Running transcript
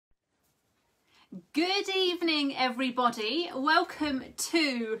Good evening, everybody. Welcome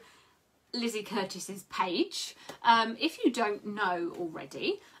to Lizzy Curtis's page. If you don't know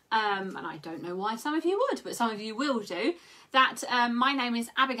already, and I don't know why some of you would, but some of you will do, that my name is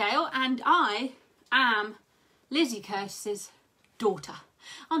Abeygale and I am Lizzy Curtis's daughter.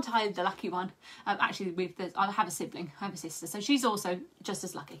 Aren't I the lucky one? Actually, I have a sibling, I have a sister, so she's also just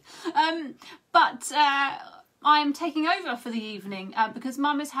as lucky. But I'm taking over for the evening because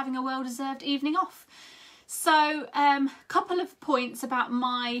Mum is having a well-deserved evening off. So, couple of points about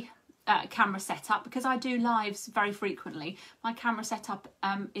my camera setup, because I do lives very frequently. My camera setup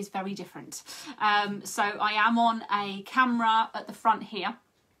is very different. So I am on a camera at the front here.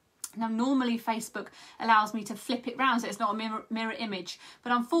 Now, normally Facebook allows me to flip it round so it's not a mirror image,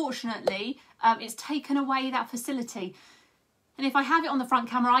 but unfortunately it's taken away that facility. And if I have it on the front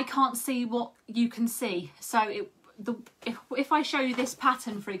camera, I can't see what you can see. So if I show you this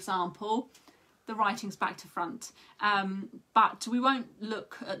pattern, for example, the writing's back to front. But we won't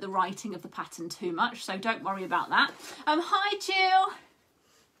look at the writing of the pattern too much, so don't worry about that. Hi, Jill.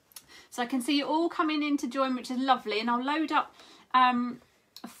 So I can see you all coming in to join, which is lovely. And I'll load up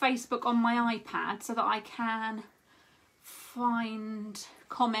Facebook on my iPad so that I can find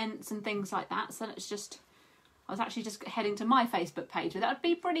comments and things like that. So let's just... I was actually just heading to my Facebook page, but that would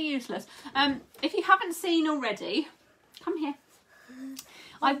be pretty useless. If you haven't seen already, come here.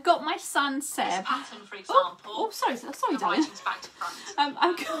 I've got my son Seb. This pattern, for example. Sorry, darling. Back to front.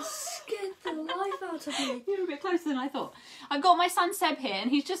 I'm scared the life out of me. You're a bit closer than I thought. I've got my son Seb here,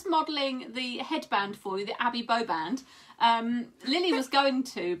 and he's just modelling the headband for you, the Abeygale band. Lily was going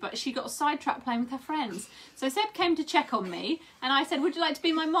to, but she got sidetracked playing with her friends. So Seb came to check on me, and I said, would you like to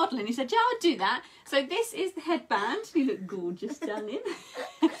be my model? And he said, yeah, I'll do that. So this is the headband. You look gorgeous, darling.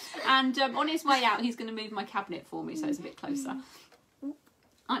 And on his way out, he's going to move my cabinet for me, so it's a bit closer.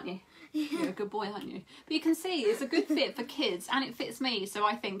 Aren't you? You're a good boy, aren't you? But you can see it's a good fit for kids, and it fits me, so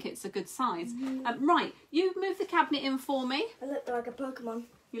I think it's a good size. Right, you move the cabinet in for me. I look like a Pokemon.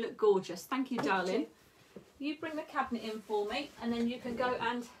 You look gorgeous. Thank you, darling. You bring the cabinet in for me, and then you can go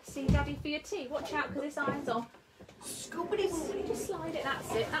and see Daddy for your tea. Watch out, because this iron's on. Scoopity, just slide it.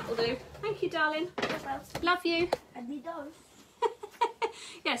 That's it. That'll do. Thank you, darling. Love you. And he does.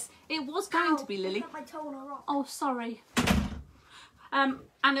 Yes, it was going to be Lily. My toe on a rock. Oh, sorry. And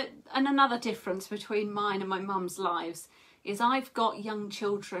another difference between mine and my mum's lives is I've got young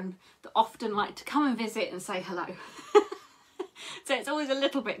children that often like to come and visit and say hello. So it's always a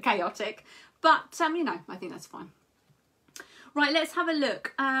little bit chaotic. But, you know, I think that's fine. Right, let's have a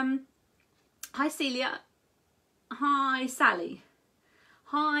look. Hi, Celia. Hi, Sally.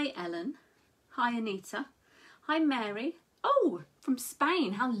 Hi, Ellen. Hi, Anita. Hi, Mary. Oh, from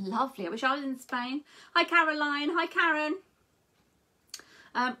Spain. How lovely. I wish I was in Spain. Hi, Caroline. Hi, Karen.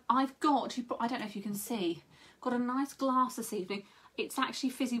 I've got, I don't know if you can see, got a nice glass this evening. It's actually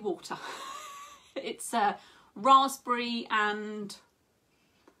fizzy water. It's raspberry and...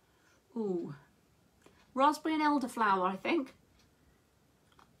 Ooh, raspberry and elderflower, I think.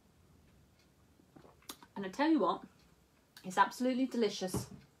 And I tell you what, it's absolutely delicious.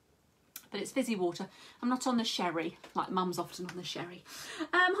 But it's fizzy water. I'm not on the sherry, like Mum's often on the sherry.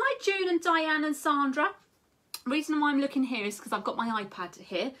 Hi, June and Diane and Sandra. The reason why I'm looking here is because I've got my iPad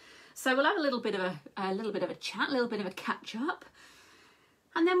here. So we'll have a little bit of a chat, a little bit of a catch up.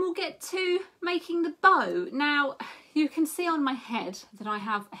 And then we'll get to making the bow. Now, you can see on my head that I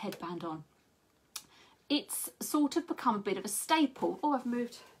have a headband on. It's sort of become a bit of a staple. Oh, I've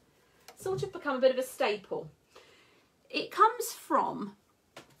moved. Sort of become a bit of a staple. It comes from,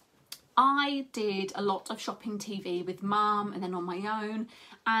 I did a lot of shopping TV with Mum and then on my own.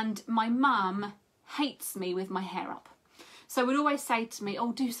 And my mum hates me with my hair up. So would always say to me,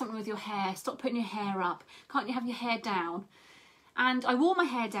 oh, do something with your hair. Stop putting your hair up. Can't you have your hair down? And I wore my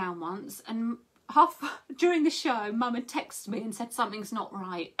hair down once, and during the show, Mum had texted me and said something's not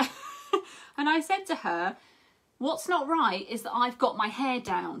right. And I said to her, what's not right is that I've got my hair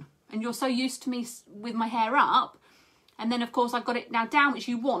down, and you're so used to me with my hair up, and then of course I've got it now down, which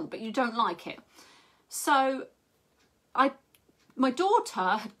you want, but you don't like it. So my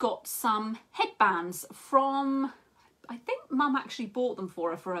daughter had got some headbands from, I think Mum actually bought them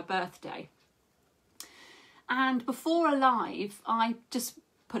for her for her birthday. And before a live, I just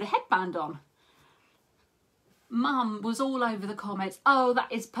put a headband on. Mum was all over the comments. Oh, that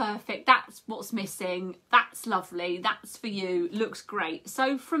is perfect. That's what's missing. That's lovely. That's for you. Looks great.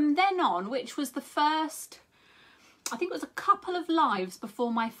 So from then on, which was the first, I think it was a couple of lives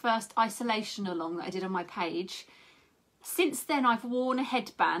before my first isolation along that I did on my page, Since then, I've worn a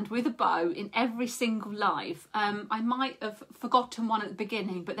headband with a bow in every single live. I might have forgotten one at the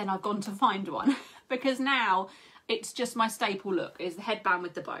beginning, but then I've gone to find one because now it's just my staple look is the headband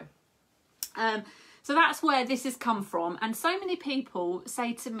with the bow. So that's where this has come from. And so many people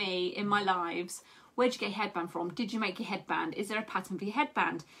say to me in my lives, where'd you get your headband from? Did you make your headband? Is there a pattern for your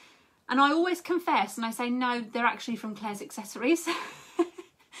headband? And I always confess and I say, no, they're actually from Claire's Accessories.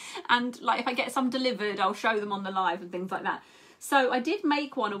 And like if I get some delivered, I'll show them on the live and things like that. So I did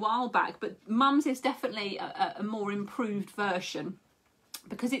make one a while back, but Mum's is definitely a more improved version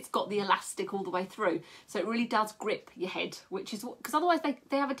because it's got the elastic all the way through. So it really does grip your head, which is because otherwise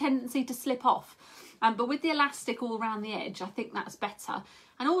they have a tendency to slip off. But with the elastic all around the edge, I think that's better.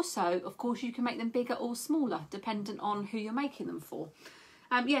 And also, of course, you can make them bigger or smaller, dependent on who you're making them for.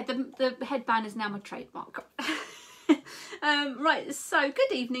 Yeah, the headband is now my trademark. Right, so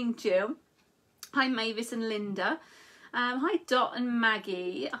good evening, Jill. Hi, Mavis and Linda. Hi, Dot and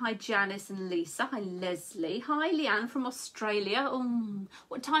Maggie. Hi, Janice and Lisa. Hi, Leslie. Hi, Leanne from Australia.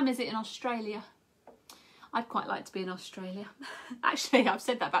 What time is it in Australia? I'd quite like to be in Australia. Actually, I've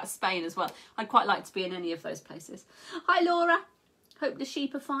said that about Spain as well. I'd quite like to be in any of those places. Hi, Laura. Hope the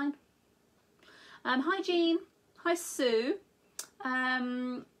sheep are fine. Hi, Jean. Hi, Sue.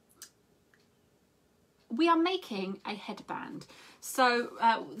 We are making a headband. So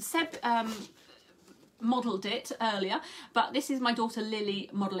Seb modelled it earlier, but this is my daughter Lily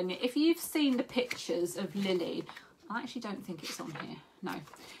modelling it. If you've seen the pictures of Lily, I actually don't think it's on here, no.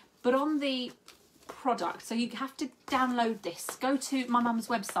 But on the product, so you have to download this. Go to my mum's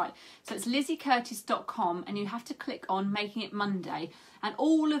website. So it's lizzycurtis.com and you have to click on Making It Monday and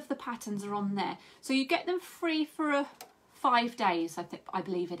all of the patterns are on there. So you get them free for 5 days, I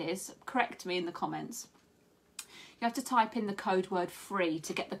believe it is. Correct me in the comments. You have to type in the code word free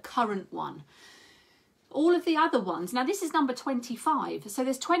to get the current one. All of the other ones, now this is number 25, so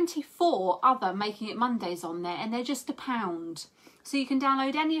there's 24 other Making It Mondays on there and they're just £1. So you can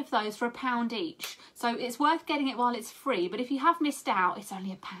download any of those for £1 each. So it's worth getting it while it's free, but if you have missed out, it's only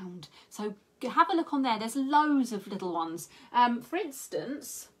 £1. So have a look on there, there's loads of little ones. For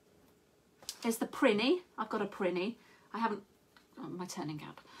instance, there's the Prinny, I've got a Prinny, I haven't, my turning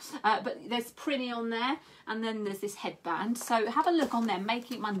gap. But there's Prinny on there, and then there's this headband. So have a look on there,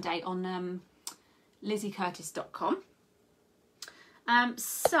 Making It Monday on lizzycurtis.com.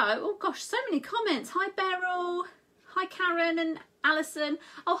 Oh gosh, so many comments. Hi Beryl, hi Karen and Alison.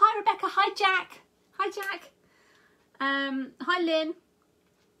 Oh, hi Rebecca, hi Jack. Hi Jack. Hi Lynn.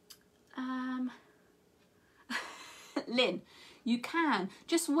 Lynn, you can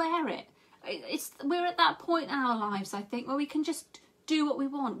just wear it. We're at that point in our lives, I think, where we can just do what we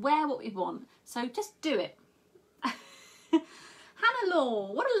want, wear what we want. So just do it. Hannah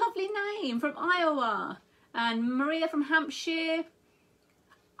Law, what a lovely name, from Iowa. And Maria from Hampshire.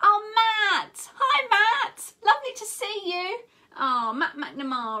 Oh, Matt. Hi, Matt. Lovely to see you. Oh, Matt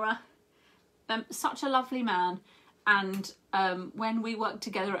McNamara. Such a lovely man. And when we worked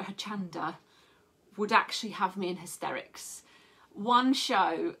together at Hochanda, would actually have me in hysterics. One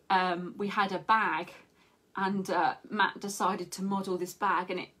show, we had a bag and Matt decided to model this bag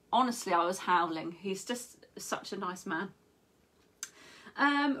and honestly, I was howling. He's just such a nice man.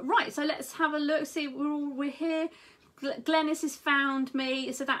 Right, so let's have a look, see, we're here. Glennis has found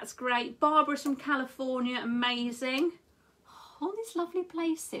me, so that's great. Barbara's from California, amazing. All these lovely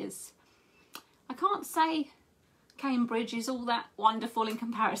places. I can't say Cambridge is all that wonderful in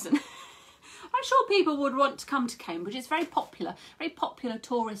comparison. I'm sure people would want to come to Cambridge. It's very popular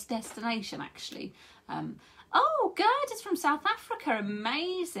tourist destination, actually. Oh, Gerd is from South Africa.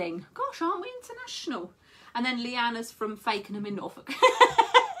 Amazing. Gosh, aren't we international? And then Leanna's from Fakenham in Norfolk.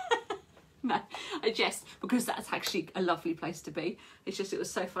 No, I jest, because that's actually a lovely place to be. It's just, it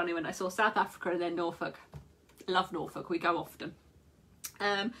was so funny when I saw South Africa and then Norfolk. Love Norfolk, we go often.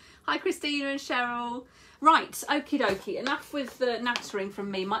 Hi Christina and Cheryl. Right, okie dokie, enough with the nattering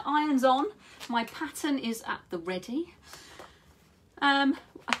from me. My iron's on, my pattern is at the ready.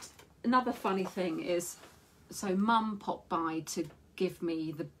 Another funny thing is, so Mum popped by to give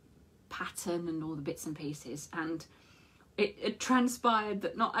me the pattern and all the bits and pieces, and it transpired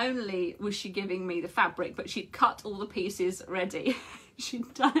that not only was she giving me the fabric, but she'd cut all the pieces ready.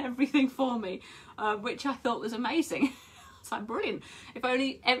 She'd done everything for me, which I thought was amazing. It's like brilliant. If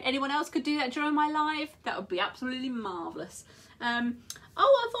only anyone else could do that during my live, that would be absolutely marvellous. Oh,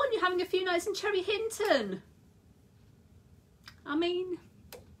 Yvonne, you're having a few nights in Cherry Hinton. I mean,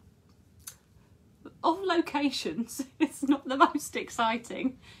 of locations, it's not the most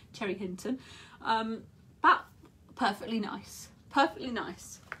exciting, Cherry Hinton, but perfectly nice. Perfectly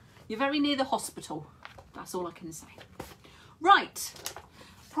nice. You're very near the hospital. That's all I can say. Right,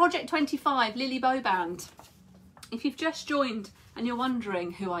 Project 25, Lily Bow Band. If you've just joined and you're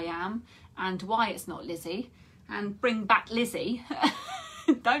wondering who I am and why it's not Lizzy, and bring back Lizzy,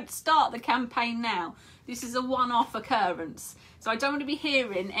 don't start the campaign now. This is a one-off occurrence. So I don't want to be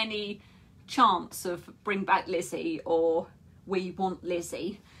hearing any chants of bring back Lizzy or we want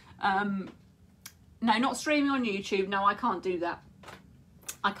Lizzy. No, not streaming on YouTube. No, I can't do that.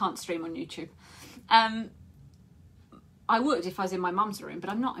 I can't stream on YouTube. I would if I was in my mum's room, but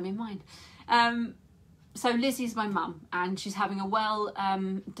I'm not, I'm in mine. So Lizzie's my mum and she's having a well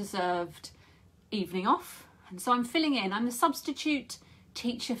deserved evening off. And so I'm filling in. I'm the substitute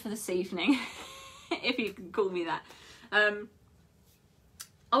teacher for this evening, if you can call me that.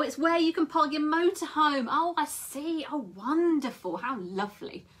 Oh, it's where you can park your motorhome. Oh, I see. Oh, wonderful. How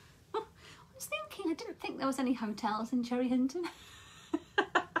lovely. Oh, I was thinking, I didn't think there was any hotels in Cherry Hinton.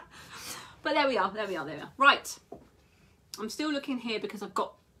 But there we are, there we are, there we are. Right. I'm still looking here because I've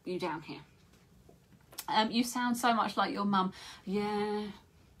got you down here. You sound so much like your mum. Yeah,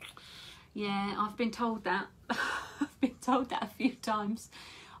 I've been told that. I've been told that a few times.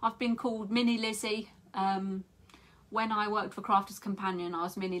 I've been called Mini Lizzy. When I worked for Crafters Companion, I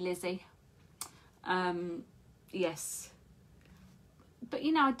was Mini Lizzy. Yes. But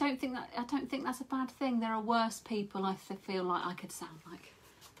you know, I don't think that's a bad thing. There are worse people I feel like I could sound like.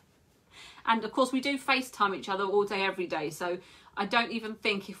 And of course we do FaceTime each other all day, every day. So I don't even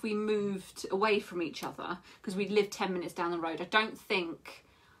think if we moved away from each other, because we live 10 minutes down the road,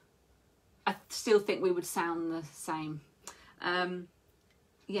 I still think we would sound the same.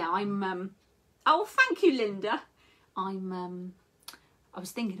 Yeah, I'm, oh, thank you, Linda. I was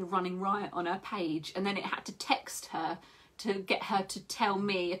thinking of running riot on her page, and then it had to text her to get her to tell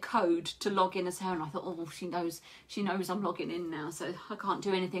me a code to log in as her, and I thought, oh, she knows I'm logging in now, so I can't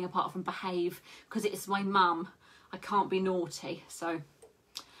do anything apart from behave because it's my mum. I can't be naughty, so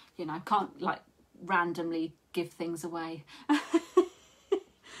you know, I can't like randomly give things away.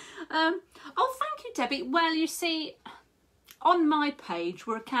 Oh, thank you, Debbie. Well, you see, on my page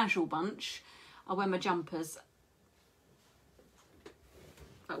we're a casual bunch. I wear my jumpers.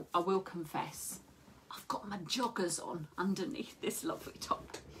 Oh, I will confess, I've got my joggers on underneath this lovely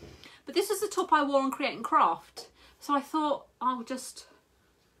top. But this is the top I wore on Create and Craft. So I thought I'll just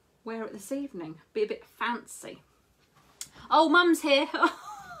wear it this evening. Be a bit fancy. Oh, Mum's here.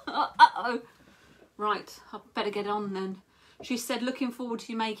 Uh-oh. Right, I better get on then. She said, looking forward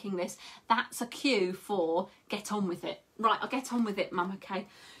to you making this. That's a cue for get on with it. Right, I'll get on with it, Mum, okay.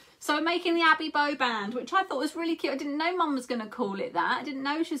 So I'm making the Abbey Bow Band, which I thought was really cute. I didn't know Mum was going to call it that. I didn't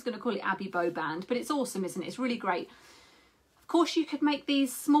know she was going to call it Abbey Bow Band, but it's awesome, isn't it? It's really great. Of course, you could make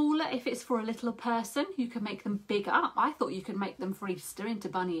these smaller if it's for a little person. You could make them bigger. I thought you could make them for Easter into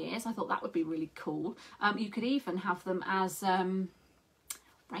bunny ears. I thought that would be really cool. You could even have them as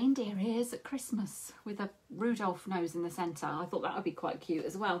reindeer ears at Christmas with a Rudolph nose in the centre. I thought that would be quite cute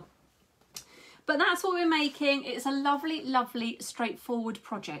as well. But that's what we're making. It's a lovely, lovely, straightforward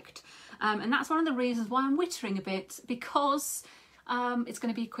project. And that's one of the reasons why I'm wittering a bit, because it's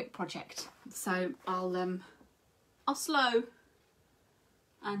going to be a quick project. So I'll slow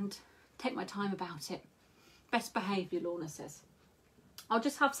and take my time about it. Best behaviour, Lorna says. I'll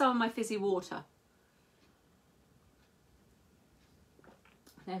just have some of my fizzy water.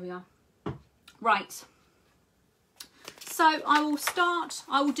 There we are. Right. So I will start,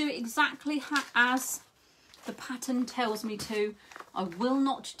 I will do it exactly as the pattern tells me to. I will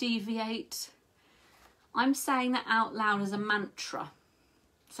not deviate. I'm saying that out loud as a mantra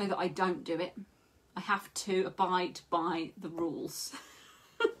so that I don't do it. I have to abide by the rules.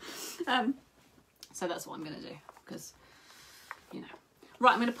 So that's what I'm going to do, because, you know.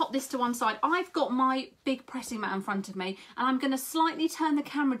 Right, I'm going to pop this to one side. I've got my big pressing mat in front of me, and I'm going to slightly turn the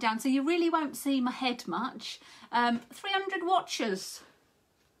camera down so you really won't see my head much. 300 watchers.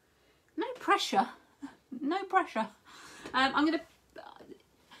 No pressure. No pressure. I'm going to...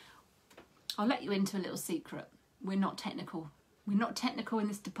 I'll let you into a little secret. We're not technical. We're not technical in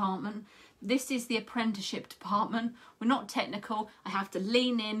this department. This is the apprenticeship department. We're not technical. I have to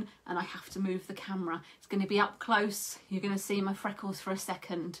lean in and I have to move the camera. It's going to be up close. You're going to see my freckles for a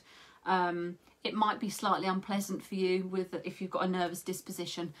second. It might be slightly unpleasant for you if you've got a nervous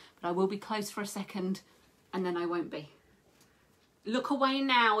disposition, but I will be close for a second and then I won't be. Look away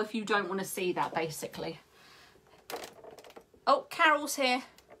now if you don't want to see that, basically. Oh, Carol's here.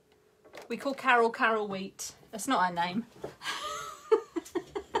 We call Carol Wheat. That's not her name.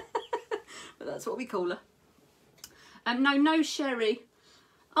 But that's what we call her. No Sherry.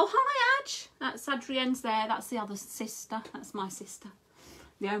 Oh, hi, Adge. That's Adrienne's there. That's the other sister. That's my sister.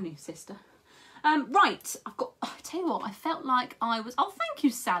 The only sister. Right, I tell you what, I felt like I was, oh, thank you,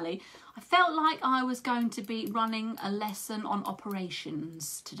 Sally. I felt like I was going to be running a lesson on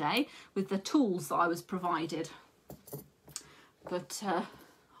operations today with the tools that I was provided. But I'll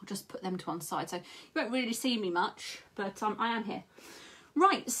just put them to one side, so you won't really see me much, but I am here.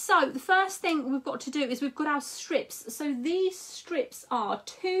 Right, so the first thing we've got to do is we've got our strips. So these strips are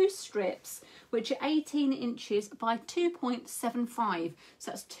 2 strips, which are 18 inches by 2.75.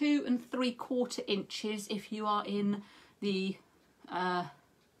 So that's 2 3/4 inches if you are in the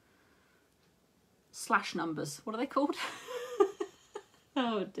slash numbers. What are they called?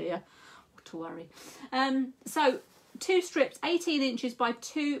 Oh dear, what a worry. So 2 strips, 18 inches by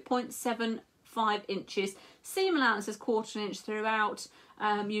 2.75 inches. Seam allowance is 1/4 inch throughout.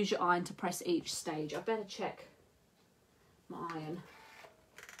 Use your iron to press each stage. I better check my iron.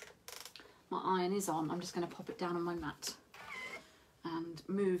 My iron is on. I'm just going to pop it down on my mat and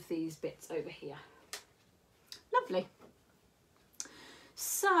move these bits over here. Lovely.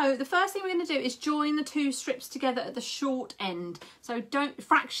 So the first thing we're going to do is join the 2 strips together at the short end. So don't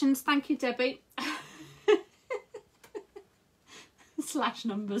fractions. Thank you, Debbie. Slash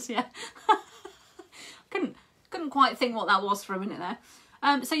numbers, yeah. Couldn't quite think what that was for a minute there.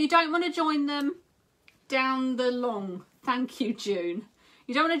 So you don't want to join them down the long. Thank you, June.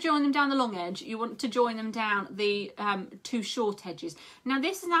 You don't want to join them down the long edge. You want to join them down the 2 short edges. Now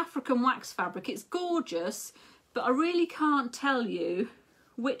this is an African wax fabric. It's gorgeous, but I really can't tell you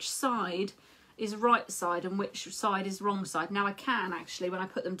which side is right side and which side is wrong side. Now I can actually when I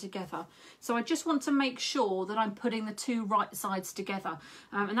put them together. So I just want to make sure that I'm putting the 2 right sides together.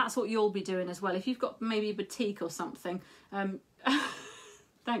 And that's what you'll be doing as well. If you've got maybe a batik or something.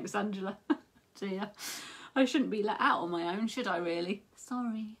 Thanks, Angela. Dear. I shouldn't be let out on my own, should I really?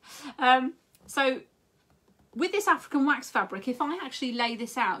 Sorry. So with this African wax fabric, if I actually lay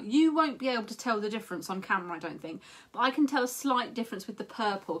this out, you won't be able to tell the difference on camera, I don't think. But I can tell a slight difference with the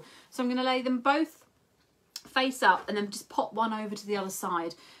purple. So I'm going to lay them both face up and then just pop one over to the other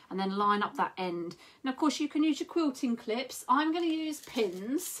side and then line up that end. Now, of course, you can use your quilting clips. I'm going to use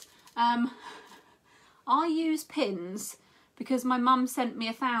pins. I use pins because my mum sent me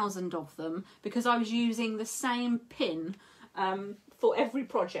 1,000 of them because I was using the same pin for every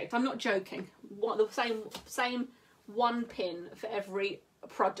project. I'm not joking. The same one pin for every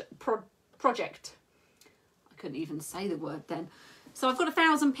project. I couldn't even say the word then. So I've got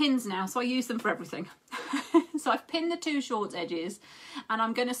 1,000 pins now, so I use them for everything. So I've pinned the 2 short edges and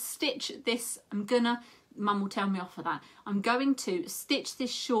I'm going to stitch this. Mum will tell me off for that. I'm going to stitch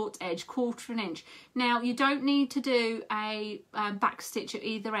this short edge 1/4 inch. Now you don't need to do a back stitch at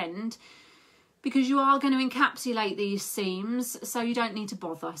either end, because you are going to encapsulate these seams, so you don't need to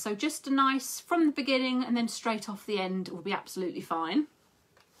bother. So just a nice from the beginning and then straight off the end will be absolutely fine.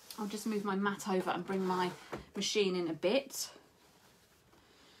 I'll just move my mat over and bring my machine in a bit.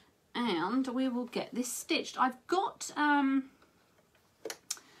 And we will get this stitched. I've got a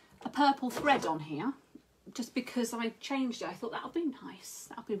purple thread on here, just because I changed it. I thought that would be nice.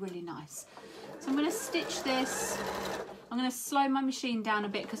 That would be really nice. So I'm going to stitch this. I'm going to slow my machine down a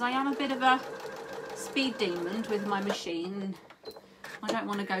bit because I am a bit of a speed demon with my machine. I don't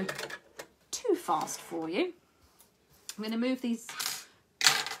want to go too fast for you. I'm going to move these,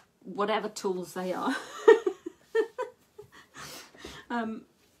 whatever tools they are.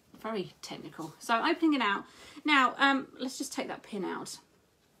 Very technical. So opening it out. Now, let's just take that pin out.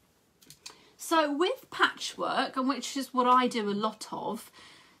 So with patchwork, and which is what I do a lot of,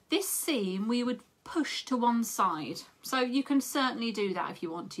 this seam we would push to one side. So you can certainly do that if you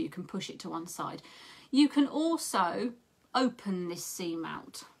want to. You can push it to one side. You can also open this seam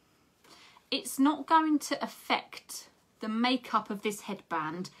out. It's not going to affect the makeup of this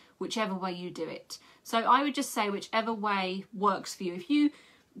headband, whichever way you do it. So I would just say whichever way works for you. If you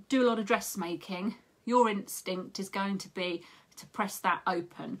do a lot of dressmaking, your instinct is going to be to press that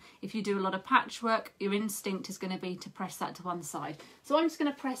open. If you do a lot of patchwork, your instinct is going to be to press that to one side. So I'm just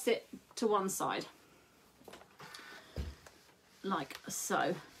going to press it to one side, like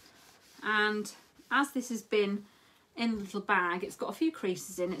so. And as this has been in a little bag, it's got a few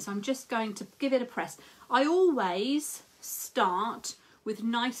creases in it, so I'm just going to give it a press. I always start with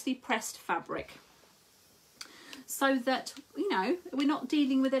nicely pressed fabric, so that, you know, we're not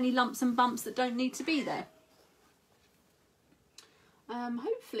dealing with any lumps and bumps that don't need to be there.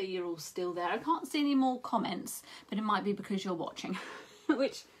 Hopefully you're all still there. I can't see any more comments, but it might be because you're watching,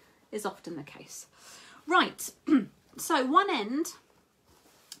 which is often the case. Right, so one end,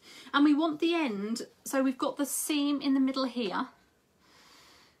 and we want the end, so we've got the seam in the middle here.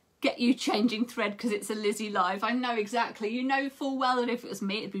 Get you changing thread because it's a Lizzy live. I know exactly. You know full well that if it was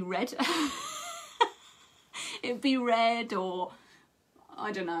me, it'd be red. It'd be red, or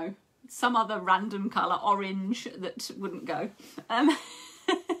I don't know, some other random colour, orange, that wouldn't go.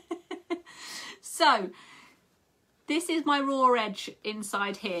 So this is my raw edge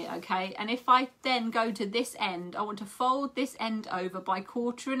inside here, okay? And if I then go to this end, I want to fold this end over by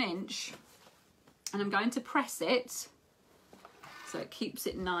 1/4 inch, and I'm going to press it so it keeps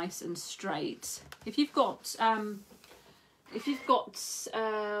it nice and straight. If you've got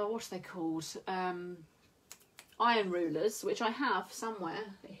what's they called? Iron rulers, which I have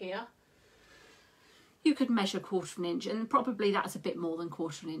somewhere here, you could measure 1/4 inch, and probably that's a bit more than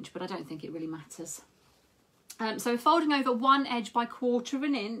 1/4 inch, but I don't think it really matters. So folding over one edge by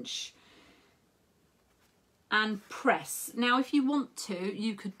 1/4 inch and press. Now, if you want to,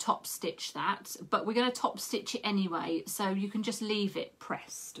 you could top stitch that, but we're going to top stitch it anyway, so you can just leave it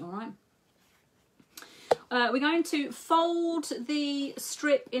pressed, all right? We're going to fold the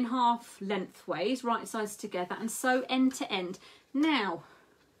strip in half lengthways, right sides together, and sew end to end. Now,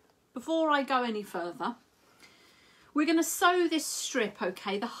 before I go any further, we're going to sew this strip,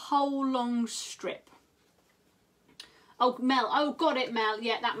 okay, the whole long strip. Oh, Mel, oh, got it, Mel.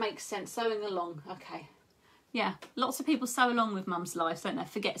 Yeah, that makes sense, sewing along, okay. Yeah, lots of people sew along with Mum's Lives, don't they?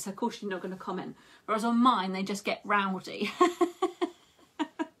 Forget, so of course you're not going to comment. Whereas on mine, they just get rowdy.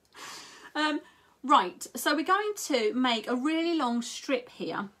 Right, so we're going to make a really long strip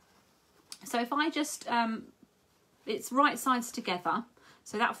here. So if I just, it's right sides together,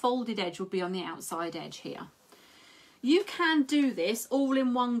 so that folded edge will be on the outside edge here. You can do this all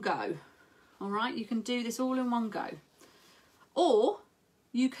in one go, all right? You can do this all in one go. Or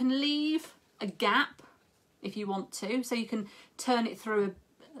you can leave a gap if you want to, so you can turn it through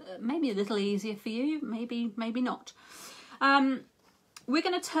maybe a little easier for you, maybe not. We're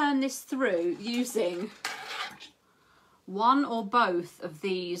going to turn this through using one or both of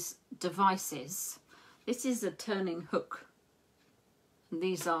these devices. This is a turning hook, and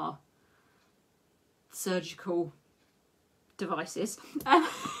these are surgical devices.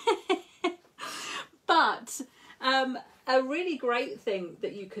 But a really great thing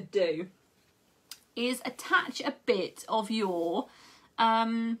that you could do is attach a bit of your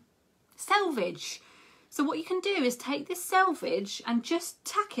selvage. So what you can do is take this selvage and just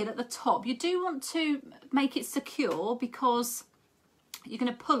tack it at the top. You do want to make it secure because you're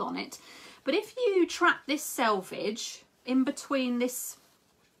going to pull on it. But if you trap this selvage in between this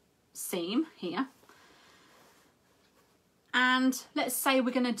seam here, and let's say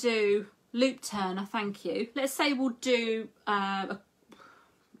we're going to do loop turner, thank you. Let's say we'll do about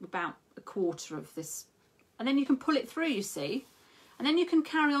 1/4 of this, and then you can pull it through, you see, and then you can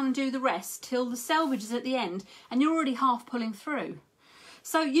carry on and do the rest till the selvage is at the end and you're already half pulling through.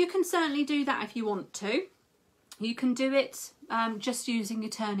 So you can certainly do that if you want to. You can do it just using your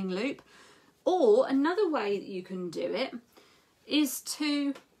turning loop, or another way that you can do it is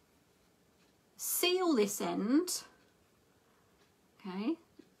to seal this end. Okay,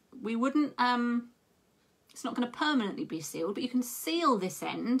 we wouldn't it's not going to permanently be sealed, but you can seal this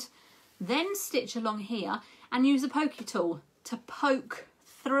end, then stitch along here and use a pokey tool to poke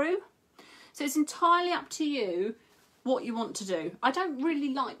through. So it's entirely up to you what you want to do. I don't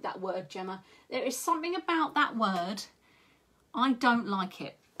really like that word, Gemma. There is something about that word, I don't like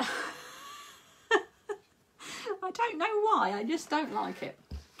it. I don't know why, I just don't like it.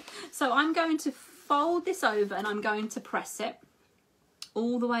 So I'm going to fold this over and I'm going to press it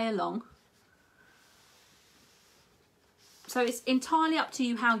all the way along. So it's entirely up to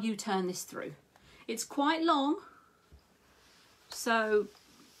you how you turn this through. It's quite long, so,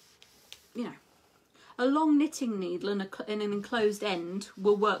 you know, a long knitting needle and an enclosed end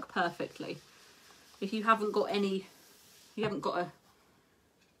will work perfectly. If you haven't got a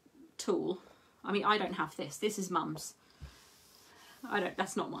tool. I mean, I don't have this. This is Mum's.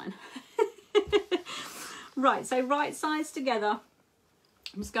 That's not mine. Right, so right sides together.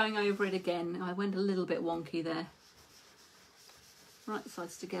 I'm just going over it again. I went a little bit wonky there. Right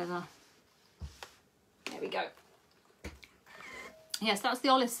sides together. There we go. Yes, that's the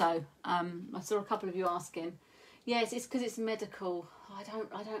Oliso. I saw a couple of you asking. Yes, it's because it's medical. I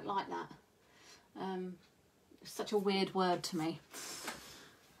don't like that. It's such a weird word to me.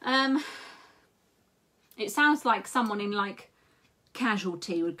 It sounds like someone in like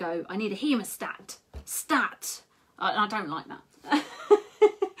casualty would go, I need a hemostat. Stat. I don't like that.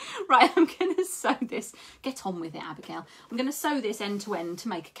 Right, I'm going to sew this. Get on with it, Abigail. I'm going to sew this end to end to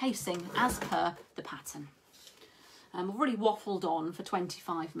make a casing as per the pattern. I've already waffled on for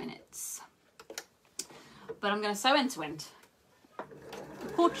 25 minutes. But I'm going to sew end to end.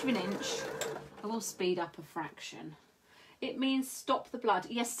 1/4 inch. I will speed up a fraction. It means stop the blood.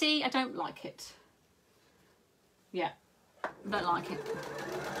 Yes, see, I don't like it. Yeah, don't like it.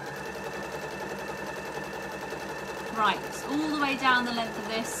 Right, all the way down the length of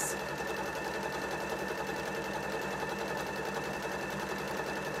this.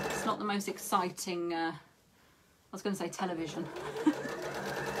 It's not the most exciting, I was going to say television.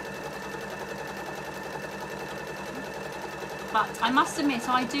 But I must admit,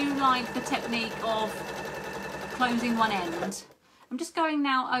 I do like the technique of closing one end. I'm just going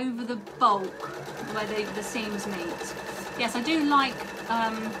now over the bulk where the seams meet. Yes, I do like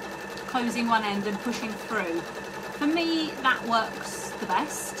closing one end and pushing through. For me, that works the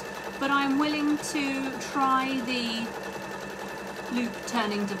best, but I'm willing to try the loop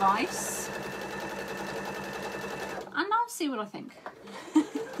turning device and I'll see what I think.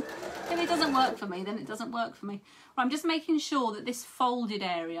 If it doesn't work for me, then it doesn't work for me. Right, I'm just making sure that this folded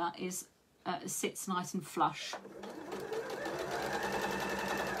area is sits nice and flush.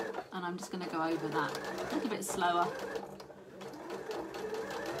 And I'm just going to go over that a little bit slower.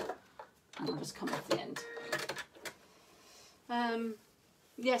 And I'll just come off the end.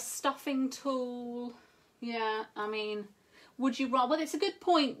 Yes, stuffing tool. Yeah, I mean, would you rather? Well, it's a good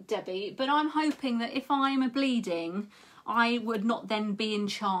point, Debbie, but I'm hoping that if I'm bleeding, I would not then be in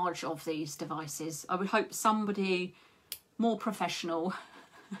charge of these devices. I would hope somebody more professional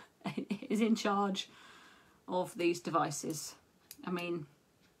is in charge of these devices. I mean,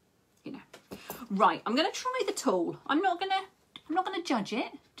 you know. Right, I'm going to try the tool. I'm not going to judge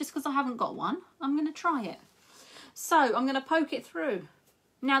it just because I haven't got one. I'm going to try it. So I'm going to poke it through.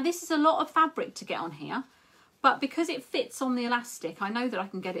 Now this is a lot of fabric to get on here, but because it fits on the elastic, I know that I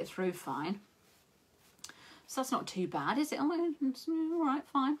can get it through fine. So that's not too bad, is it? Oh, it's all right,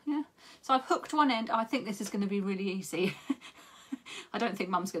 fine, yeah. So I've hooked one end. I think this is going to be really easy. I don't think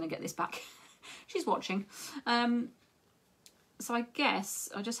Mum's going to get this back. She's watching. So I guess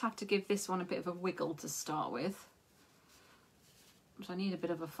I just have to give this one a bit of a wiggle to start with. So I need a bit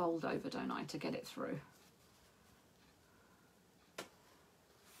of a fold over, don't I, to get it through.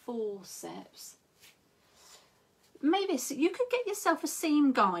 Forceps. Maybe you could get yourself a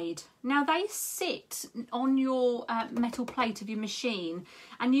seam guide. Now they sit on your metal plate of your machine,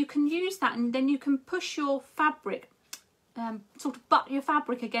 and you can use that, and then you can push your fabric, sort of butt your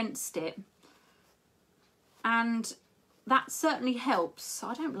fabric against it, and that certainly helps.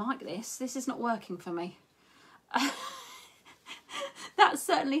 I don't like this. This is not working for me. That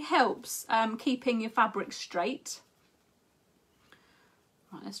certainly helps keeping your fabric straight.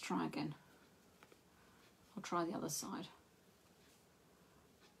 Right, let's try again. I'll try the other side.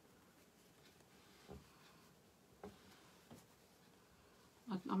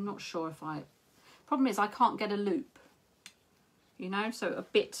 I'm not sure if problem is I can't get a loop, you know, so a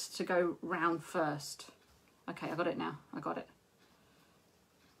bit to go round first. Okay, I got it now. I got it.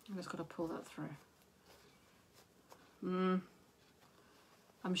 I've just got to pull that through.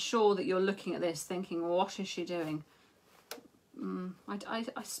 I'm sure that you're looking at this thinking, well, what is she doing?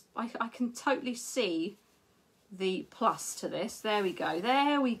 I can totally see the plus to this. There we go.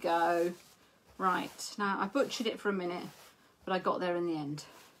 There we go. Right. Now, I butchered it for a minute, but I got there in the end.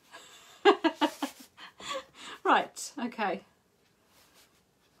 Right. Okay.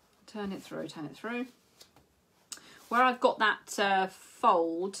 Turn it through. Turn it through. Where I've got that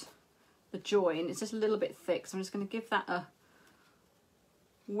fold, the join, it's just a little bit thick, so I'm just going to give that a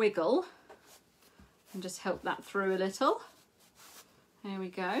wiggle and just help that through a little. There we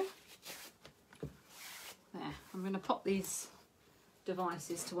go. There, I'm going to pop these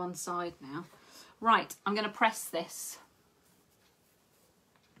devices to one side now. Right, I'm going to press this.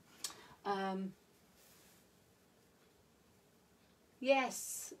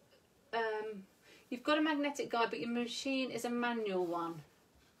 Yes, you've got a magnetic guide, but your machine is a manual one.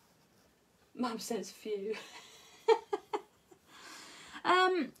 Mum says phew.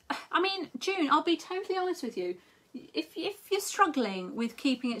 I mean, June, I'll be totally honest with you. If you're struggling with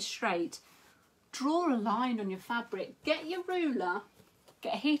keeping it straight, draw a line on your fabric. Get your ruler,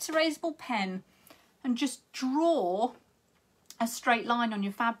 get a heat erasable pen, and just draw a straight line on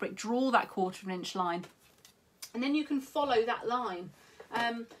your fabric. Draw that 1/4 inch line, and then you can follow that line.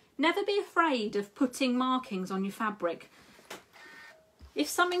 Never be afraid of putting markings on your fabric. If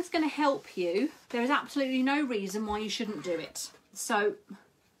something's going to help you, there is absolutely no reason why you shouldn't do it. So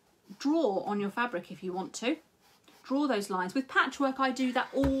draw on your fabric if you want to. Draw those lines. With patchwork, I do that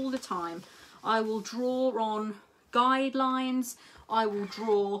all the time. I will draw on guidelines. I will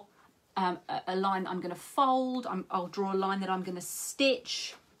draw a line that I'm going to fold. I'll draw a line that I'm going to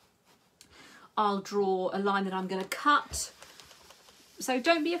stitch. I'll draw a line that I'm going to cut. So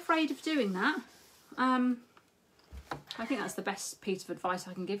don't be afraid of doing that. I think that's the best piece of advice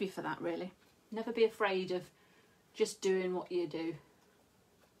I can give you for that, really. Never be afraid of just doing what you do.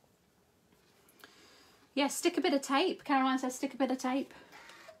 Yeah, stick a bit of tape. Caroline says stick a bit of tape.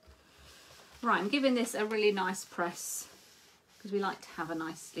 Right, I'm giving this a really nice press because we like to have a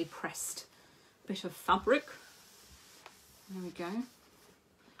nicely pressed bit of fabric. There we go.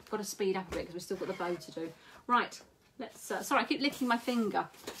 Got to speed up a bit because we've still got the bow to do. Right, let's, sorry, I keep licking my finger.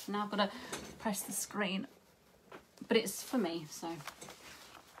 Now I've got to press the screen. But it's for me, so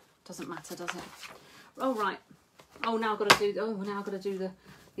doesn't matter, does it? Oh, right. Oh, now I've got to do, the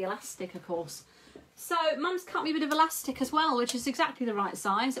elastic, of course. So Mum's cut me a bit of elastic as well, which is exactly the right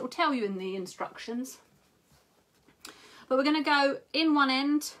size. It will tell you in the instructions. But we're going to go in one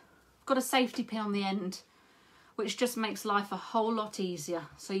end. Got a safety pin on the end, which just makes life a whole lot easier.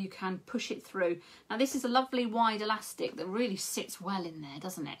 So you can push it through. Now this is a lovely wide elastic that really sits well in there,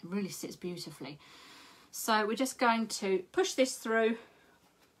 doesn't it? It really sits beautifully. So we're just going to push this through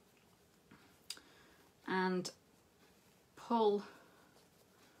and pull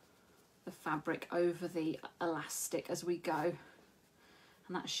the fabric over the elastic as we go,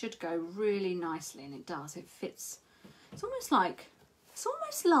 and that should go really nicely, and it does. It fits. It's almost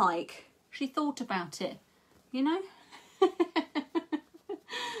like she thought about it, you know.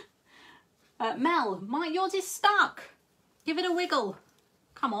 Mel, yours is stuck. Give it a wiggle.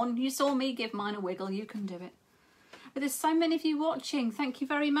 Come on, you saw me give mine a wiggle. You can do it. But there's so many of you watching. Thank you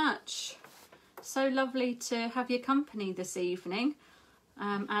very much. So lovely to have your company this evening.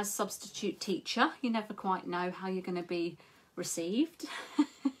 As substitute teacher, you never quite know how you're going to be received.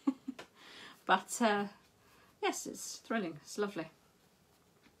 But yes, it's thrilling. It's lovely.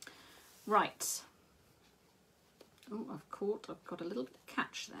 Right. Oh, I've got a little bit of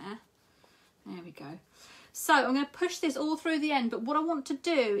catch there. There we go. So I'm going to push this all through the end, but what I want to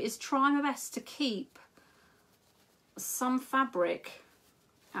do is try my best to keep some fabric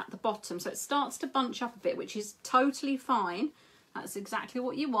at the bottom, so it starts to bunch up a bit, which is totally fine. That's exactly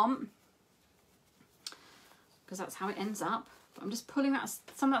what you want, because that's how it ends up. But I'm just pulling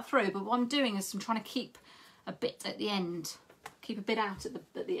some of that through, but what I'm doing is I'm trying to keep a bit at the end, keep a bit out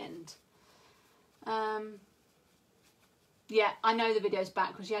at the end. Yeah, I know the video's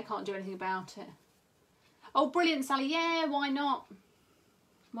backwards. Yeah, I can't do anything about it. Oh, brilliant, Sally. Yeah, why not?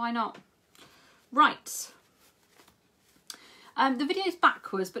 Why not? Right. The video's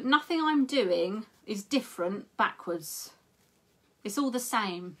backwards, but nothing I'm doing is different backwards. It's all the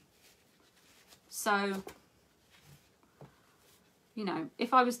same. So, you know,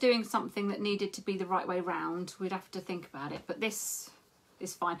 if I was doing something that needed to be the right way round, we'd have to think about it. But this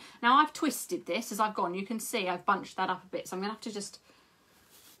is fine. Now, I've twisted this as I've gone. You can see I've bunched that up a bit. So I'm going to have to just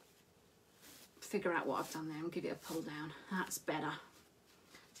figure out what I've done there and give it a pull down. That's better.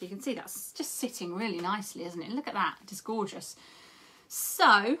 So you can see that's just sitting really nicely, isn't it? Look at that. It's gorgeous.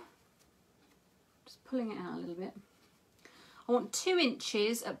 So, just pulling it out a little bit. I want 2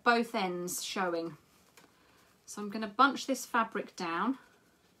 inches at both ends showing. So I'm going to bunch this fabric down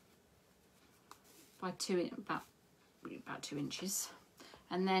by about 2 inches.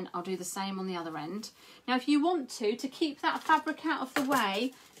 And then I'll do the same on the other end. Now, if you want to keep that fabric out of the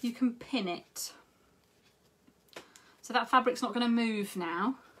way, you can pin it. So that fabric's not going to move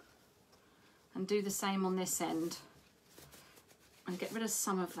now. And do the same on this end. And get rid of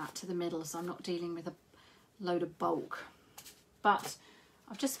some of that to the middle so I'm not dealing with a load of bulk. But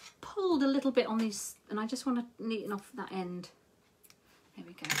I've just pulled a little bit on these and I just want to neaten off that end. There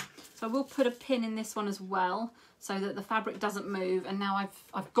we go. So I will put a pin in this one as well so that the fabric doesn't move, and now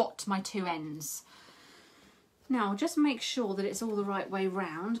I've got my 2 ends. Now I'll just make sure that it's all the right way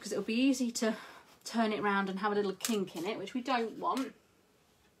round, because it'll be easy to turn it round and have a little kink in it, which we don't want.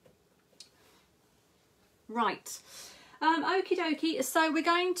 Right. Okie dokie. So we're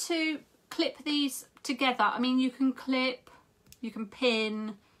going to clip these together. I mean, you can clip, you can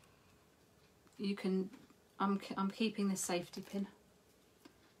pin, you can. I'm keeping this safety pin.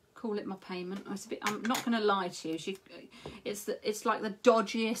 Call it my payment. It's a bit. I'm not going to lie to you. It's like the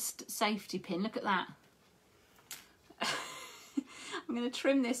dodgiest safety pin. Look at that. I'm going to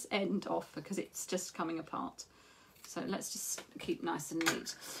trim this end off because it's just coming apart. So let's just keep nice and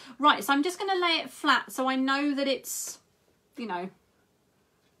neat. Right, so I'm just going to lay it flat so I know that it's, you know,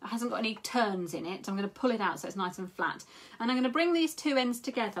 it hasn't got any turns in it. So I'm going to pull it out so it's nice and flat. And I'm going to bring these 2 ends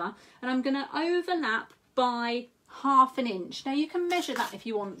together and I'm going to overlap by ½ an inch. Now you can measure that if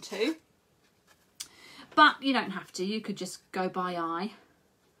you want to, but you don't have to. You could just go by eye.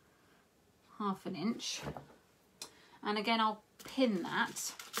 ½ an inch. And again, I'll pin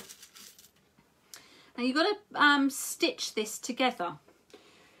that. Now you've got to stitch this together.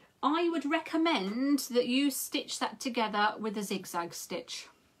 I would recommend that you stitch that together with a zigzag stitch.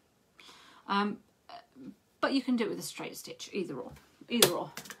 but you can do it with a straight stitch, either or.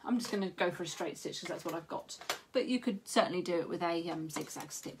 I'm just going to go for a straight stitch because that's what I've got, but you could certainly do it with a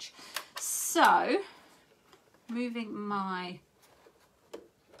zigzag stitch. So moving my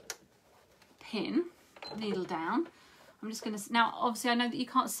pin needle down, I'm just going to, now obviously I know that you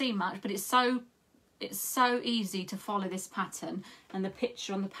can't see much, but it's so easy to follow this pattern, and the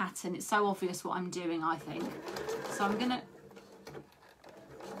picture on the pattern, it's so obvious what I'm doing, I think. So I'm gonna,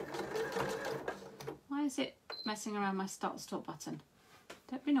 why is it messing around my start stop button?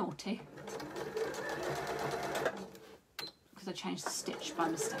 Don't be naughty, because I changed the stitch by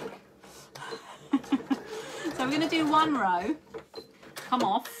mistake. So we're going to do one row, come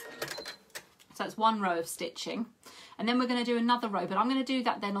off, so it's one row of stitching, and then we're going to do another row, but I'm going to do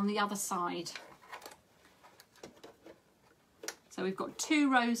that then on the other side. So we've got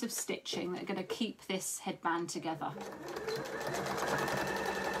 2 rows of stitching that are going to keep this headband together.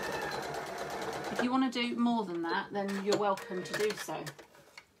 If you want to do more than that, then you're welcome to do so.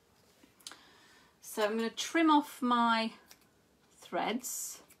 So I'm going to trim off my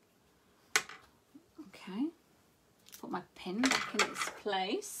threads. Okay, put my pin back in its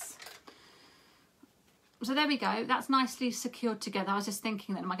place. So there we go, that's nicely secured together. I was just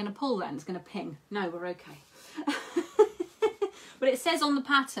thinking that, am I going to pull that and it's going to ping? No, we're okay. But it says on the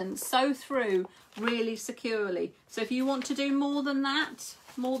pattern, sew through really securely. So if you want to do more than that,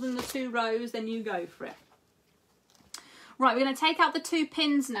 more than the 2 rows, then you go for it. Right, we're going to take out the 2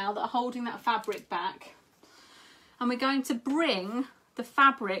 pins now that are holding that fabric back. And we're going to bring the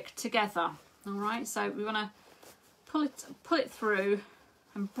fabric together. All right, so we want to pull it through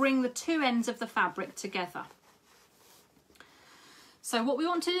and bring the 2 ends of the fabric together. So what we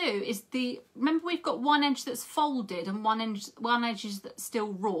want to do is remember we've got one edge that's folded and one edge is that's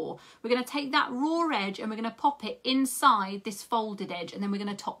still raw. We're going to take that raw edge and we're going to pop it inside this folded edge, and then we're going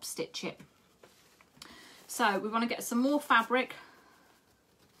to top stitch it. So we want to get some more fabric,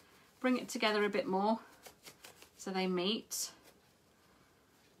 bring it together a bit more so they meet.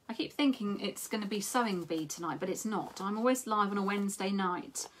 I keep thinking it's going to be sewing bee tonight, but it's not. I'm always live on a Wednesday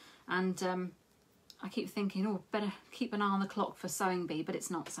night, and I keep thinking, oh, better keep an eye on the clock for sewing bee, but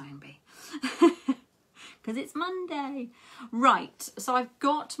it's not sewing bee because it's Monday. Right, so I've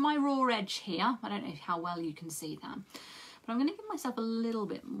got my raw edge here. I don't know how well you can see that, but I'm going to give myself a little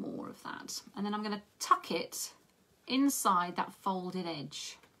bit more of that, and then I'm going to tuck it inside that folded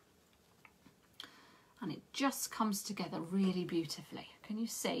edge, and it just comes together really beautifully. Can you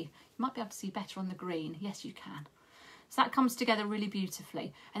see? You might be able to see better on the green. Yes, you can. So that comes together really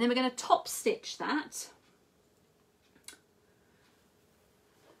beautifully. And then we're going to top stitch that.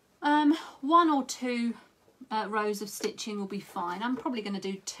 1 or 2 rows of stitching will be fine. I'm probably going to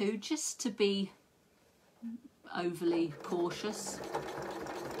do 2 just to be overly cautious.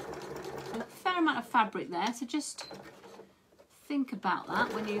 A fair amount of fabric there, so just think about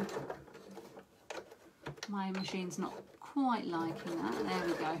that when you... My machine's not quite liking that. There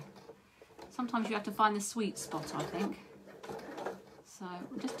we go. Sometimes you have to find the sweet spot, I think. So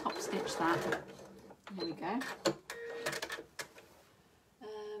we'll just top stitch that. There we go.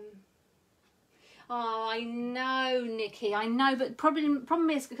 Oh, I know, Nikki, I know, but problem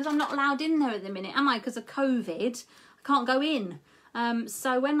is because I'm not allowed in there at the minute, am I? Because of COVID, I can't go in.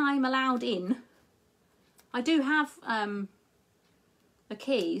 So when I'm allowed in, I do have a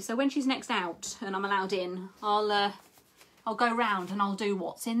key. So when she's next out and I'm allowed in, I'll go round and I'll do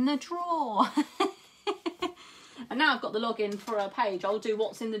what's in the drawer. And now I've got the login for her page. I'll do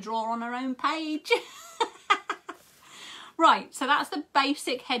what's in the drawer on her own page. Right, so that's the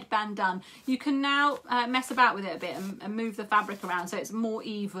basic headband done. You can now mess about with it a bit and move the fabric around so it's more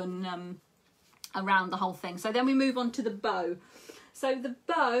even around the whole thing. So then we move on to the bow. So the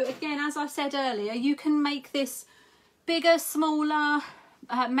bow, again, as I said earlier, you can make this bigger, smaller,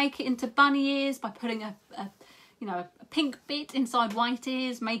 make it into bunny ears by putting a pink bit inside white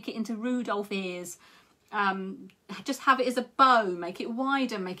ears, make it into Rudolph ears. Just have it as a bow, make it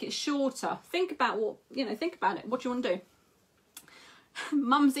wider, make it shorter. Think about think about it. What do you want to do?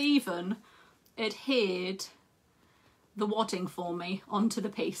 Mum's even adhered the wadding for me onto the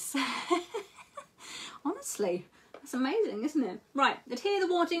piece. Honestly, that's amazing, isn't it? Right, adhere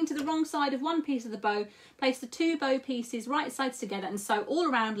the wadding to the wrong side of one piece of the bow, place the 2 bow pieces right sides together and sew all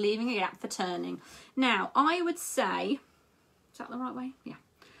around, leaving a gap for turning. Now, I would say, is that the right way? Yeah.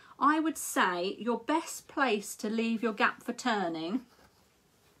 I would say your best place to leave your gap for turning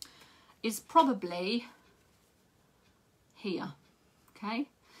is probably here, okay?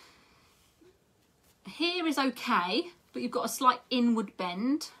 Here is okay, but you've got a slight inward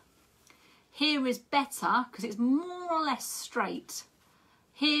bend. Here is better because it's more or less straight.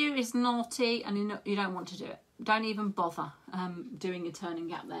 Here is naughty, and you don't want to do it. Don't even bother doing your turning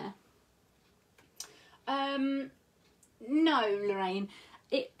gap there. No, Lorraine,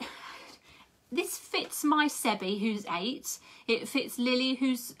 this fits my Sebby, who's 8. It fits Lily,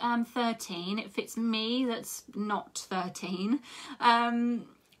 who's 13. It fits me, that's not 13.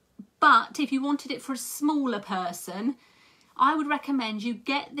 But if you wanted it for a smaller person, I would recommend you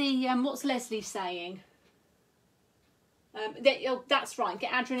get the, what's Leslie saying? That's right,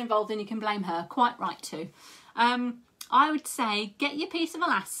 get Adrian involved and you can blame her. Quite right too. I would say get your piece of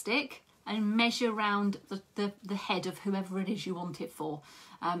elastic and measure around the head of whoever it is you want it for,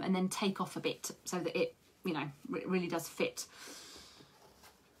 and then take off a bit so that it, you know, really does fit.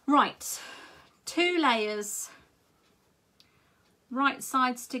 Right, 2 layers, right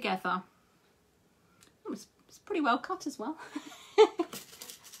sides together. Oh, it's pretty well cut as well.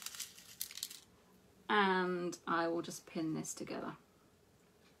 And I will just pin this together.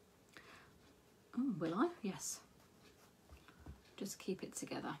 Oh, will I? Yes. Just keep it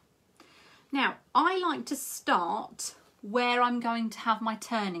together. Now, I like to start where I'm going to have my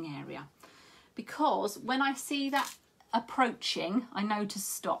turning area, because when I see that approaching, I know to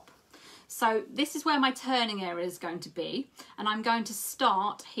stop. So this is where my turning area is going to be, and I'm going to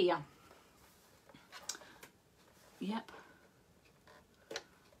start here. Yep.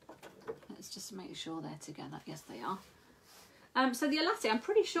 Let's just make sure they're together. Yes, they are. So the elastic, I'm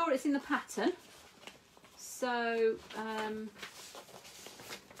pretty sure it's in the pattern. So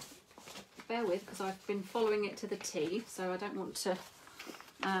bear with, because I've been following it to the T, so I don't want to.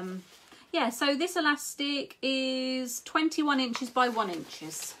 Yeah, so this elastic is 21 inches by 1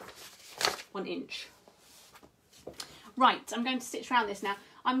 inches. 1 inch. Right, I'm going to stitch around this now.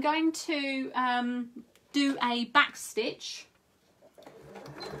 I'm going to do a back stitch,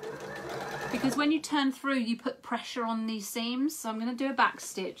 because when you turn through you put pressure on these seams. So I'm going to do a back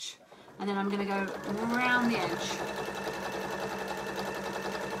stitch and then I'm going to go around the edge.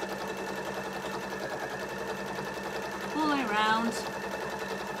 All the way around.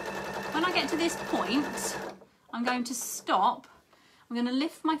 When I get to this point, I'm going to stop. I'm going to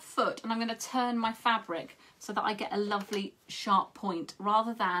lift my foot and I'm going to turn my fabric so that I get a lovely sharp point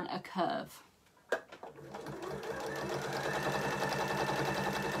rather than a curve.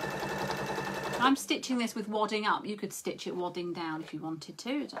 I'm stitching this with wadding up. You could stitch it wadding down if you wanted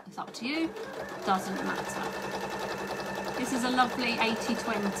to. It's up to you. Doesn't matter. This is a lovely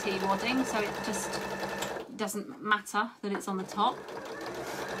 80-20 wadding, so it just doesn't matter that it's on the top.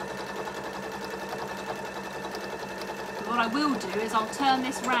 But what I will do is I'll turn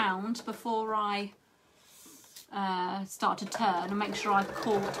this round before I start to turn and make sure I've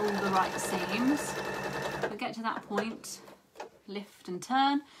caught all the right seams. I'll get to that point, lift and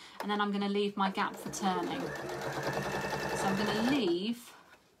turn, and then I'm going to leave my gap for turning. So I'm going to leave,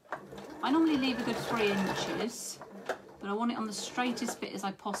 I normally leave a good 3 inches, but I want it on the straightest bit as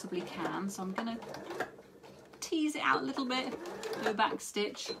I possibly can. So I'm going to tease it out a little bit, do a back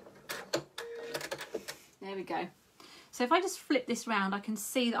stitch. There we go. So if I just flip this round, I can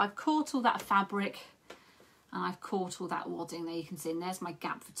see that I've caught all that fabric and I've caught all that wadding there, you can see, and there's my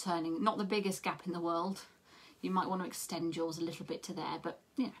gap for turning. Not the biggest gap in the world. You might want to extend yours a little bit to there, but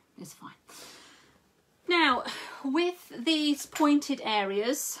you know, it's fine. Now, with these pointed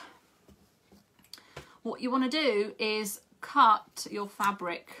areas, what you want to do is cut your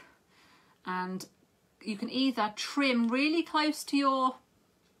fabric, and you can either trim really close to your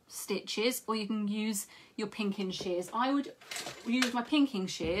stitches or you can use your pinking shears. I would use my pinking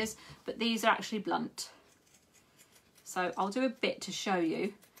shears, but these are actually blunt. So I'll do a bit to show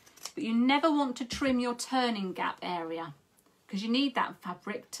you. But you never want to trim your turning gap area because you need that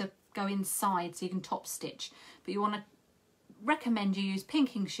fabric to go inside so you can top stitch. But you want to recommend you use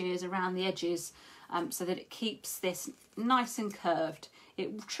pinking shears around the edges so that it keeps this nice and curved.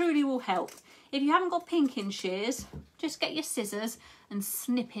 It truly will help. If you haven't got pinking shears, just get your scissors and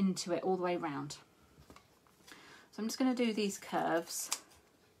snip into it all the way around. So I'm just going to do these curves.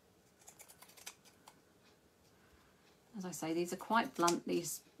 As I say, these are quite blunt,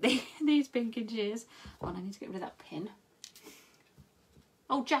 these pinking shears. Oh, and I need to get rid of that pin.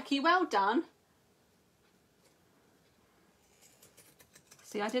 Oh, Jackie, well done.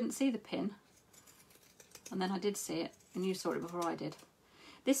 See, I didn't see the pin. And then I did see it, and you saw it before I did.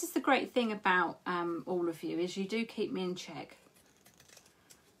 This is the great thing about all of you, is you do keep me in check.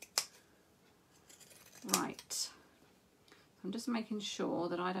 Right. I'm just making sure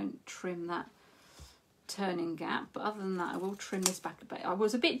that I don't trim that turning gap, but other than that I will trim this back a bit. I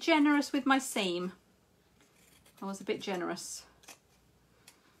was a bit generous with my seam. I was a bit generous,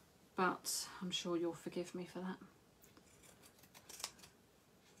 but I'm sure you'll forgive me for that.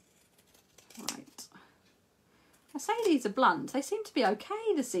 say these are blunt. They seem to be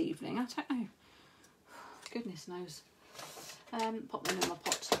okay this evening. I don't know. Goodness knows. Pop them in my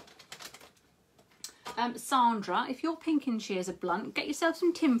pot. Sandra, if your pinking shears are blunt, get yourself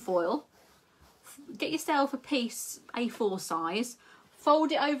some tin foil. Get yourself a piece A4 size.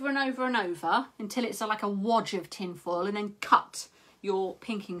 Fold it over and over and over until it's like a wodge of tin foil, and then cut your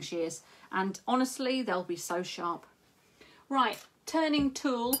pinking shears. And honestly, they'll be so sharp. Right, turning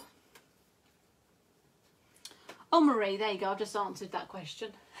tool. Oh, Marie, there you go. I've just answered that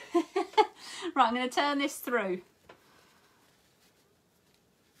question. Right, I'm going to turn this through.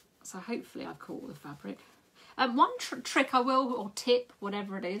 So hopefully I've caught all the fabric. One trick I will, or tip,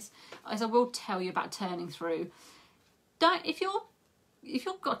 whatever it is I will tell you about turning through. Don't, if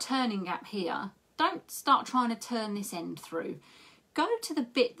you've got a turning gap here, don't start trying to turn this end through. Go to the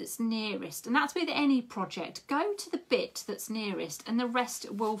bit that's nearest, and that's with any project. Go to the bit that's nearest and the rest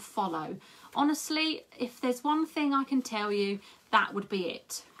will follow. Honestly, if there's one thing I can tell you, that would be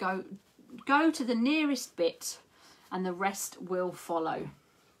it. Go to the nearest bit and the rest will follow.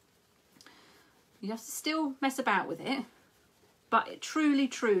 You have to still mess about with it, but it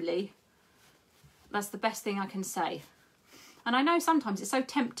truly, that's the best thing I can say. And I know sometimes it's so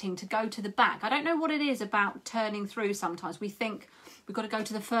tempting to go to the back. I don't know what it is about turning through sometimes. We think we've got to go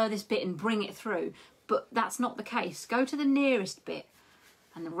to the furthest bit and bring it through, but that's not the case. Go to the nearest bit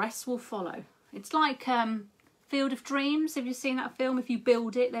and the rest will follow. It's like Field of Dreams. Have you seen that film? If you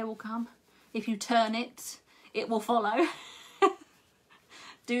build it, they will come. If you turn it, it will follow.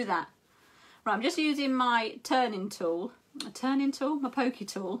 Do that. Right, I'm just using my turning tool, my pokey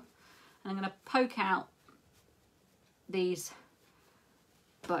tool, and I'm going to poke out these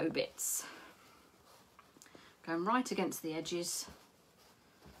bow bits. Going right against the edges.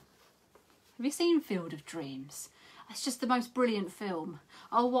 Have you seen Field of Dreams? It's just the most brilliant film.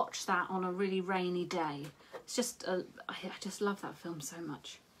 I'll watch that on a really rainy day. It's just, I just love that film so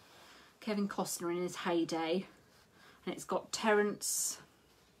much. Kevin Costner in his heyday. And it's got Terence...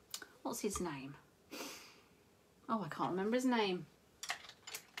 What's his name? Oh, I can't remember his name.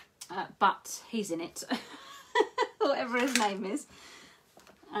 But he's in it. Whatever his name is.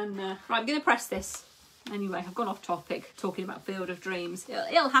 And right, I'm going to press this. Anyway, I've gone off topic talking about Field of Dreams.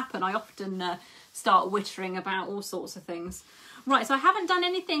 It'll happen. I often start wittering about all sorts of things. Right, so I haven't done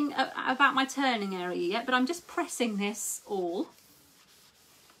anything about my turning area yet, but I'm just pressing this all.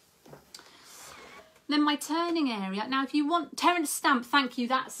 Then my turning area. Now, if you want... Terence Stamp, thank you.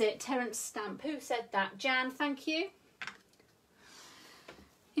 That's it. Terence Stamp. Who said that? Jan, thank you.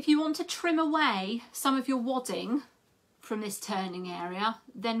 If you want to trim away some of your wadding from this turning area,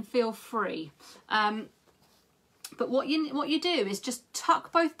 then feel free. But what you do is just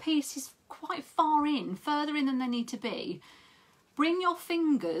tuck both pieces quite far in, further in than they need to be. Bring your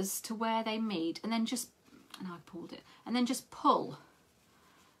fingers to where they meet, and then just... And I pulled it. And then just pull.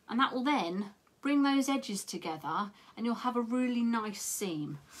 And that will then... bring those edges together and you'll have a really nice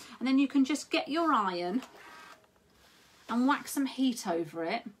seam. And then you can just get your iron and whack some heat over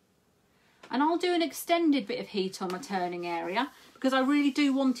it. And I'll do an extended bit of heat on my turning area because I really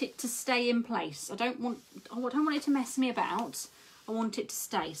do want it to stay in place. I don't want it to mess me about. I want it to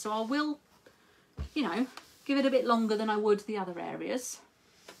stay. So I will, you know, give it a bit longer than I would the other areas.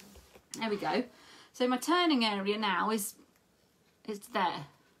 There we go. So my turning area now is there.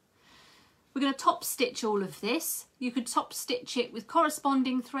 We're going to top stitch all of this. You could top stitch it with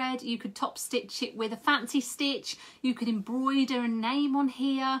corresponding thread. You could top stitch it with a fancy stitch. You could embroider a name on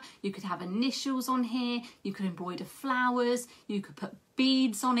here. You could have initials on here. You could embroider flowers. You could put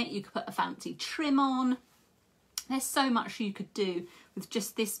beads on it. You could put a fancy trim on. There's so much you could do with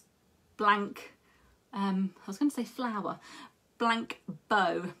just this blank, I was going to say flower, blank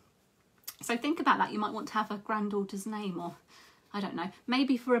bow. So think about that. You might want to have a granddaughter's name, or I don't know,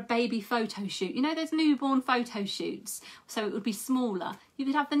 maybe for a baby photo shoot. You know those newborn photo shoots? So it would be smaller. You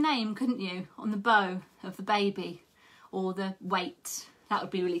could have the name, couldn't you, on the bow of the baby, or the weight. That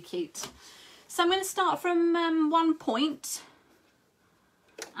would be really cute. So I'm going to start from one point,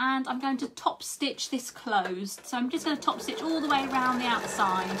 and I'm going to top stitch this closed. So I'm just going to top stitch all the way around the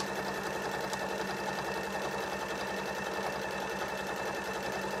outside.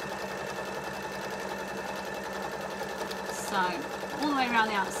 So, all the way around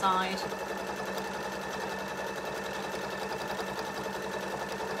the outside.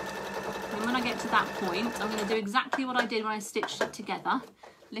 And when I get to that point, I'm going to do exactly what I did when I stitched it together.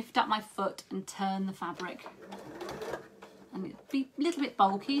 Lift up my foot and turn the fabric. And it'll be a little bit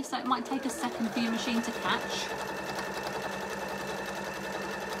bulky, so it might take a second for your machine to catch.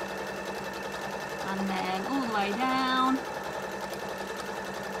 And then all the way down.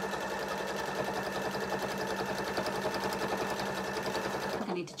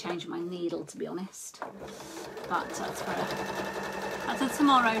 change my needle, to be honest. But that's a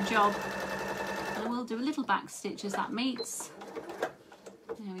tomorrow job. And I will do a little back stitch as that meets.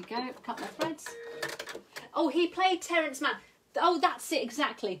 There we go, a couple of threads. Oh, he played Terence Mann. Oh, that's it,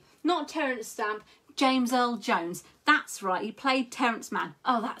 exactly. Not Terence Stamp, James Earl Jones. That's right, he played Terence Mann.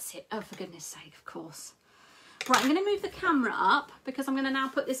 Oh, that's it. Oh, for goodness sake, of course. Right, I'm going to move the camera up because I'm going to now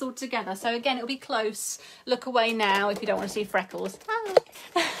put this all together. So again, it'll be close. Look away now if you don't want to see freckles.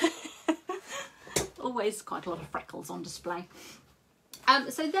 Always quite a lot of freckles on display.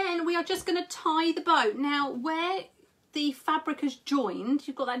 So then we are just going to tie the bow. Now, where the fabric has joined,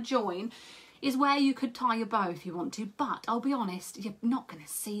 you've got that join, is where you could tie your bow if you want to. But I'll be honest, you're not going to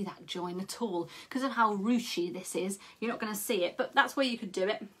see that join at all because of how ruchy this is. You're not going to see it, but that's where you could do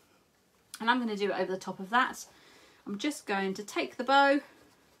it. And I'm going to do it over the top of that. I'm just going to take the bow.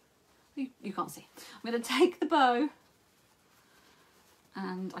 You can't see. I'm going to take the bow.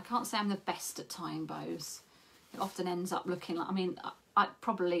 And I can't say I'm the best at tying bows. It often ends up looking like, I mean, I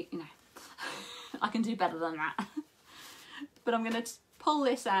probably, you know, I can do better than that. But I'm going to pull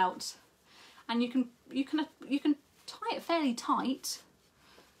this out. And you can tie it fairly tight.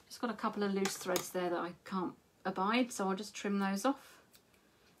 Just got a couple of loose threads there that I can't abide. So I'll just trim those off.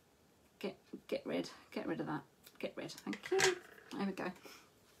 Get rid of that. Get rid. Thank you. There we go.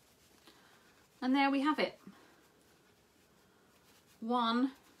 And there we have it.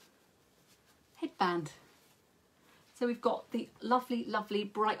 One headband. So we've got the lovely, lovely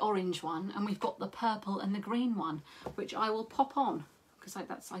bright orange one, and we've got the purple and the green one, which I will pop on because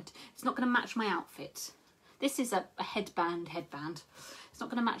it's not going to match my outfit. This is a headband. It's not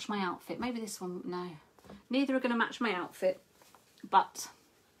going to match my outfit. Maybe this one, no. Neither are going to match my outfit, but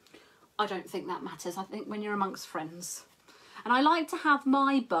I don't think that matters. I think when you're amongst friends. And I like to have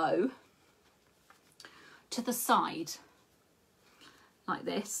my bow to the side, like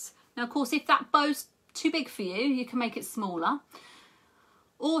this. Now, of course, if that bow's too big for you, you can make it smaller.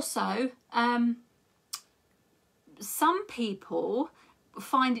 Also, some people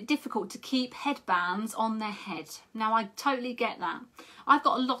find it difficult to keep headbands on their head. Now, I totally get that. I've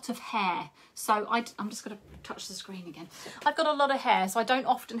got a lot of hair, so I'm just going to touch the screen again. I've got a lot of hair, so I don't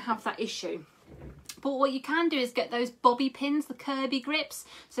often have that issue. But what you can do is get those bobby pins, the Kirby grips,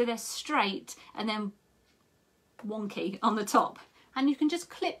 so they're straight and then wonky on the top. And you can just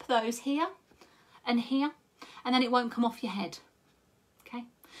clip those here and here, and then it won't come off your head. Okay?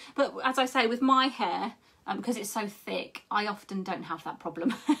 But as I say, with my hair, because it's so thick, I often don't have that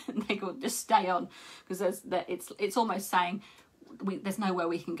problem. They will just stay on because it's almost saying there's nowhere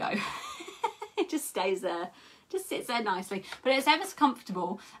we can go. It just stays there, just sits there nicely. But it's ever so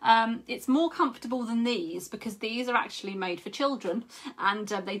comfortable. It's more comfortable than these because these are actually made for children and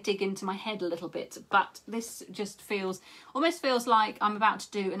they dig into my head a little bit. But this just almost feels like I'm about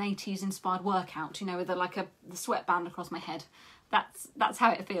to do an 80s inspired workout, you know, with the sweatband across my head. That's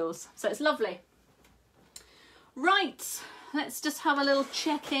how it feels. So it's lovely. Right, let's just have a little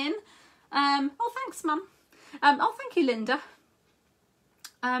check-in. Oh, thanks, Mum. Oh, thank you, Linda.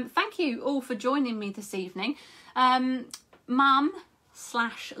 Thank you all for joining me this evening.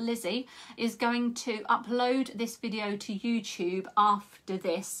 Mum/Lizzy is going to upload this video to YouTube after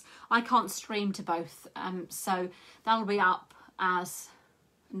this. I can't stream to both, so that'll be up as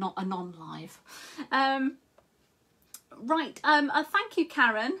not a non-live. Right, thank you,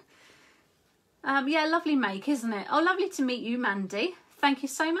 Karen. Yeah, lovely make, isn't it? Oh, lovely to meet you, Mandy. Thank you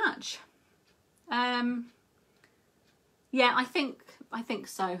so much. Yeah, I think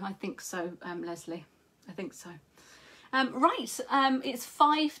so. I think so, Leslie. I think so. Right, it's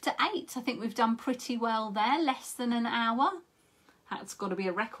 5 to 8. I think we've done pretty well there. Less than an hour. That's got to be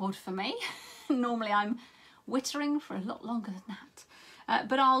a record for me. Normally I'm wittering for a lot longer than that.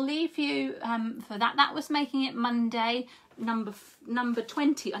 But I'll leave you for that. That was Making It Monday, number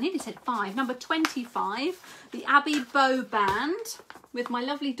 20. I nearly said 5. Number 25, the Abeygale band with my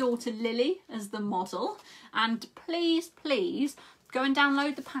lovely daughter Lily as the model. And please, please go and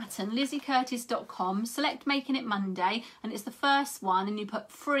download the pattern, lizzycurtis.com, select Making It Monday, and it's the first one, and you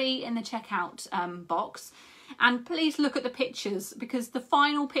put free in the checkout box. And please look at the pictures, because the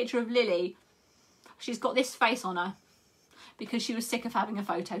final picture of Lily, she's got this face on her because she was sick of having a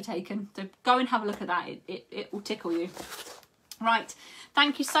photo taken. So go and have a look at that. It will tickle you. Right,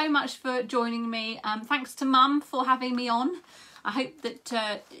 thank you so much for joining me. Thanks to Mum for having me on. I hope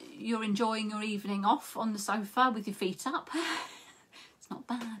that you're enjoying your evening off on the sofa with your feet up. It's not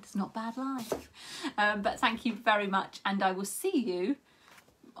bad. It's not bad life. But thank you very much, and I will see you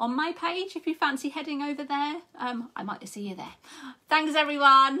on my page if you fancy heading over there. I might see you there. Thanks,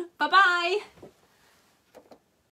 everyone. Bye-bye.